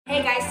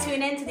Okay guys,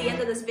 tune in to the end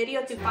of this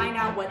video to find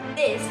out what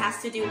this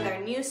has to do with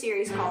our new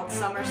series called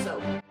Summer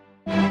Soap.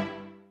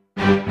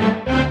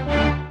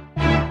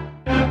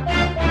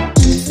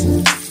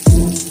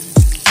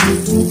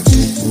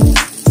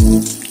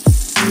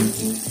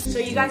 So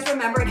you guys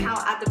remembered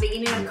how at the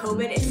beginning of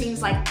COVID, it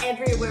seems like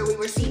everywhere we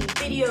were seeing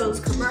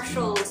videos,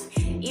 commercials,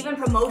 even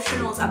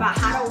promotionals about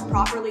how to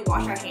properly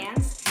wash our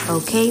hands?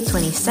 Okay,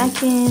 20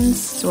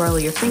 seconds, swirl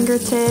your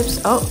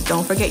fingertips. Oh,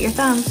 don't forget your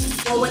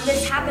thumbs. Well, when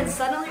this happened,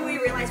 suddenly we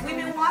realized we've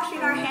been washing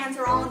our hands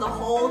wrong the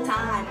whole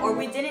time, or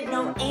we didn't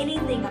know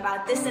anything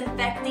about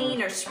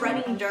disinfecting or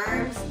spreading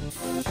germs.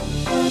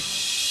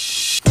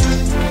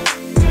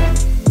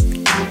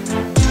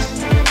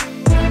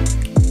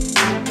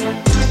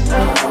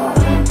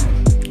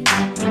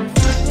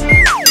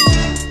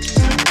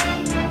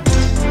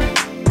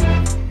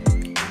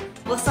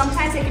 Well,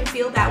 sometimes it can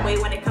feel that way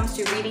when it comes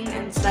to reading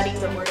and studying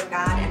the Word of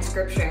God and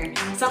Scripture.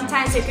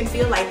 Sometimes it can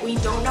feel like we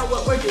don't know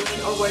what we're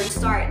doing or where to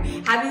start.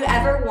 Have you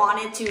ever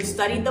wanted to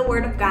study the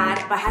Word of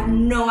God but have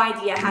no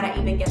idea how to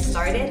even get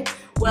started?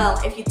 Well,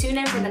 if you tune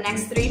in for the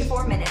next 3 to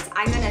 4 minutes,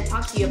 I'm going to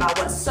talk to you about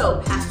what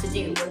SOAP has to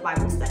do with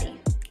Bible study.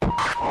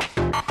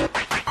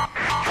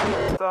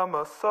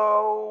 Summer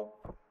Soap.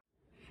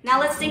 Now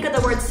let's think of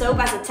the word SOAP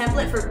as a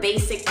template for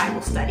basic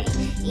Bible study.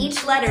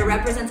 Each letter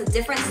represents a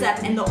different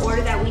step in the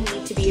order that we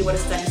need to be able to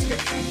study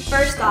Scripture.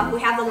 First off, we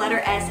have the letter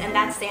S, and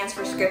that stands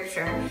for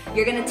Scripture.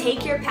 You're going to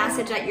take your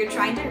passage that you're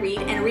trying to read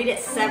and read it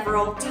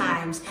several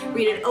times.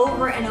 Read it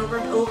over and over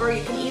and over.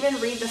 You can even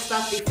read the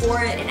stuff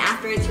before it and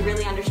after it to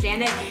really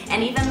understand it,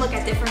 and even look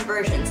at different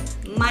versions.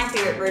 My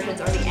favorite versions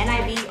are the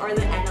NIV or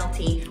the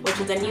NLT, which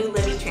is the New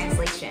Living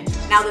Translation.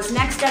 Now this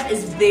next step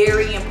is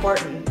very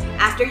important.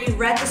 After you've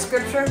read the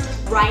Scripture,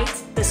 write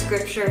the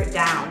Scripture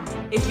down.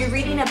 If you're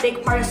reading a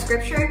big part of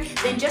Scripture,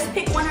 then just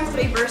pick 1 or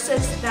 3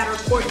 verses that are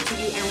important to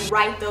you and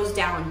write those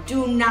down.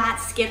 Do not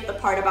skip the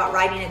part about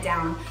writing it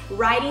down.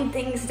 Writing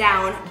things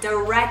down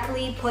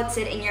directly puts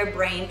it in your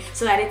brain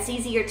so that it's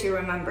easier to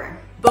remember.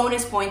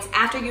 Bonus points,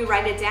 after you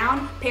write it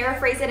down,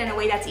 paraphrase it in a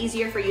way that's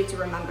easier for you to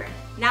remember.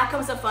 Now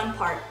comes the fun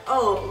part.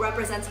 O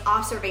represents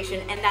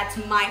observation, and that's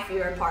my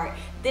favorite part.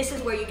 This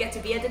is where you get to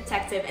be a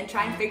detective and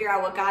try and figure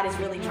out what God is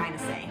really trying to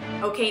say.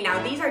 Okay,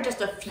 now these are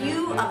just a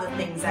few of the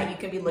things that you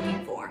can be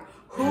looking for.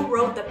 Who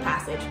wrote the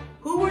passage?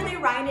 Who were they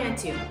writing it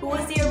to? Who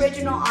was the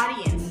original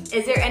audience?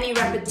 Is there any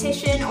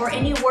repetition or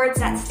any words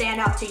that stand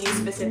out to you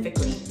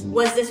specifically?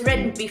 Was this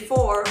written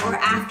before or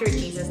after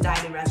Jesus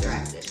died and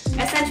resurrected?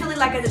 Essentially,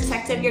 like a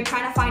detective, you're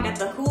trying to find out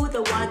the who,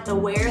 the what, the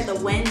where, the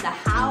when, the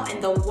how,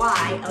 and the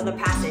why of the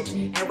passage,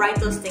 and write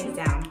those things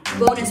down.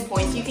 Bonus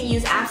points, you can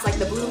use apps like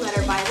the Blue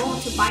Letter Bible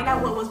to find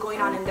out what was going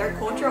on in their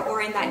culture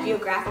or in that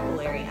geographical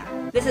area.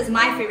 This is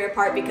my favorite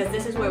part because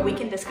this is where we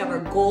can discover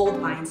gold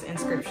mines in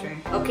Scripture.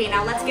 Okay,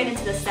 now let's get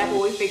into the step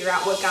where we figure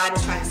out what God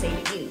is trying to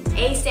say to you.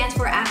 A stands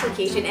for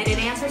application, and it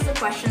answers the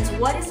questions,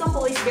 what is the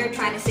Holy Spirit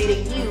trying to say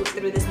to you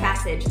through this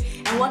passage?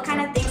 And what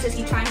kind of things is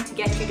He trying to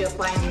get you to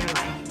apply in your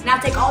life? Now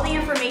take all the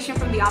information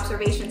from the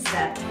observation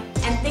step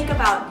and think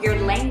about your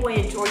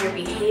language or your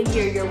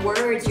behavior, your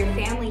words, your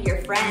family, your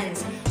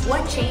friends.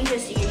 What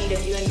changes do you need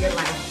to do in your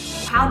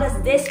life? How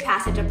does this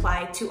passage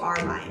apply to our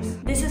lives?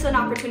 This is an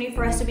opportunity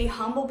for us to be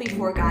humble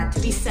before God, to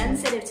be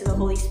sensitive to the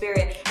Holy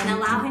Spirit, and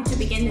allow Him to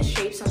begin to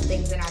shape some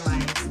things in our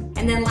lives.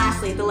 And then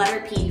lastly, the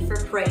letter P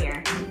for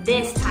prayer.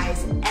 This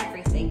ties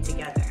everything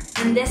together.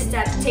 In this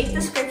step, take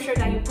the Scripture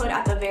that you put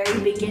at the very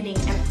beginning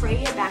and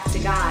pray it back to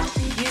God.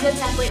 Use a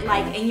template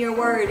like in your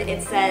word,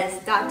 it says ...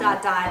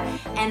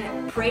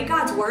 and pray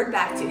God's word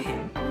back to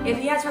Him. If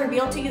He has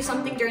revealed to you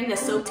something during the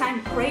soap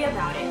time, pray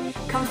about it.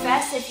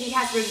 Confess if He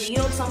has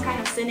revealed some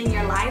kind of sin in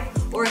your life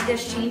or if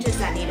there's changes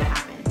that need to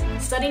happen.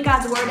 Studying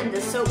God's Word in the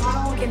SOAP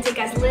model can take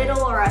as little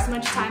or as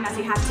much time as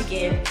you have to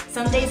give.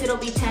 Some days it'll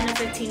be 10 to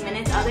 15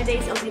 minutes, other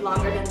days it'll be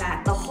longer than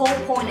that. The whole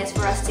point is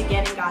for us to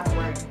get in God's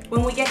Word.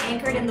 When we get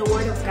anchored in the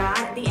Word of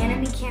God, the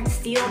enemy can't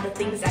steal the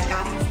things that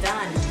God has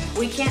done.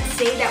 We can't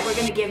say that we're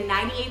going to give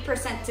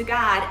 98% to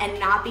God and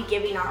not be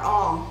giving our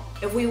all.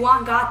 If we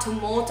want God to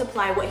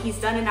multiply what He's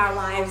done in our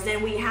lives,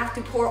 then we have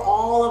to pour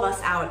all of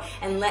us out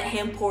and let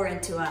Him pour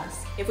into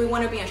us. If we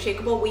want to be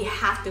unshakable, we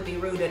have to be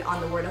rooted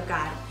on the Word of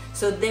God.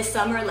 So this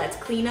summer, let's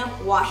clean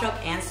up, wash up,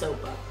 and soap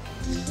up.